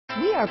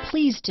We are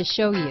pleased to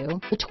show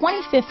you the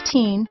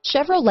 2015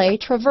 Chevrolet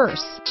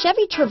Traverse.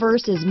 Chevy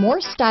Traverse is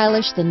more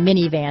stylish than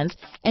minivans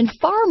and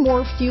far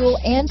more fuel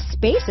and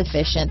space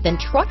efficient than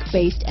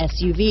truck-based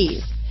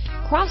SUVs.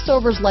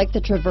 Crossovers like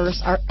the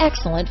Traverse are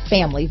excellent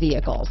family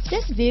vehicles.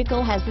 This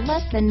vehicle has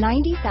less than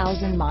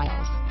 90,000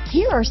 miles.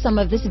 Here are some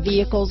of this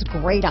vehicle's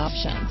great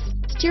options: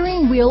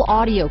 steering wheel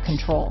audio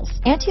controls,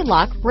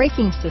 anti-lock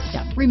braking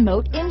system,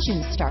 remote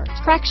engine start,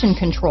 traction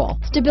control,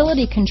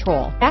 stability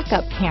control,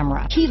 backup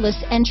camera,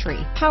 keyless entry,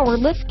 power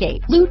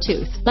liftgate,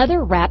 Bluetooth,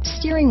 leather-wrapped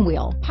steering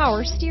wheel,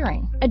 power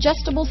steering,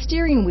 adjustable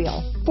steering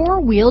wheel,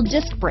 four-wheel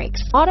disc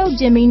brakes,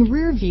 auto-dimming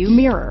rear-view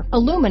mirror,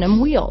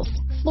 aluminum wheels,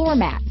 floor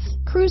mats,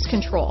 cruise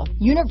control,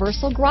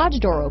 universal garage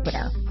door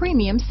opener,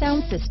 premium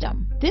sound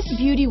system. This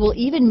beauty will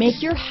even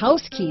make your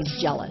house keys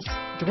jealous.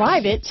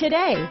 Drive it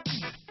today.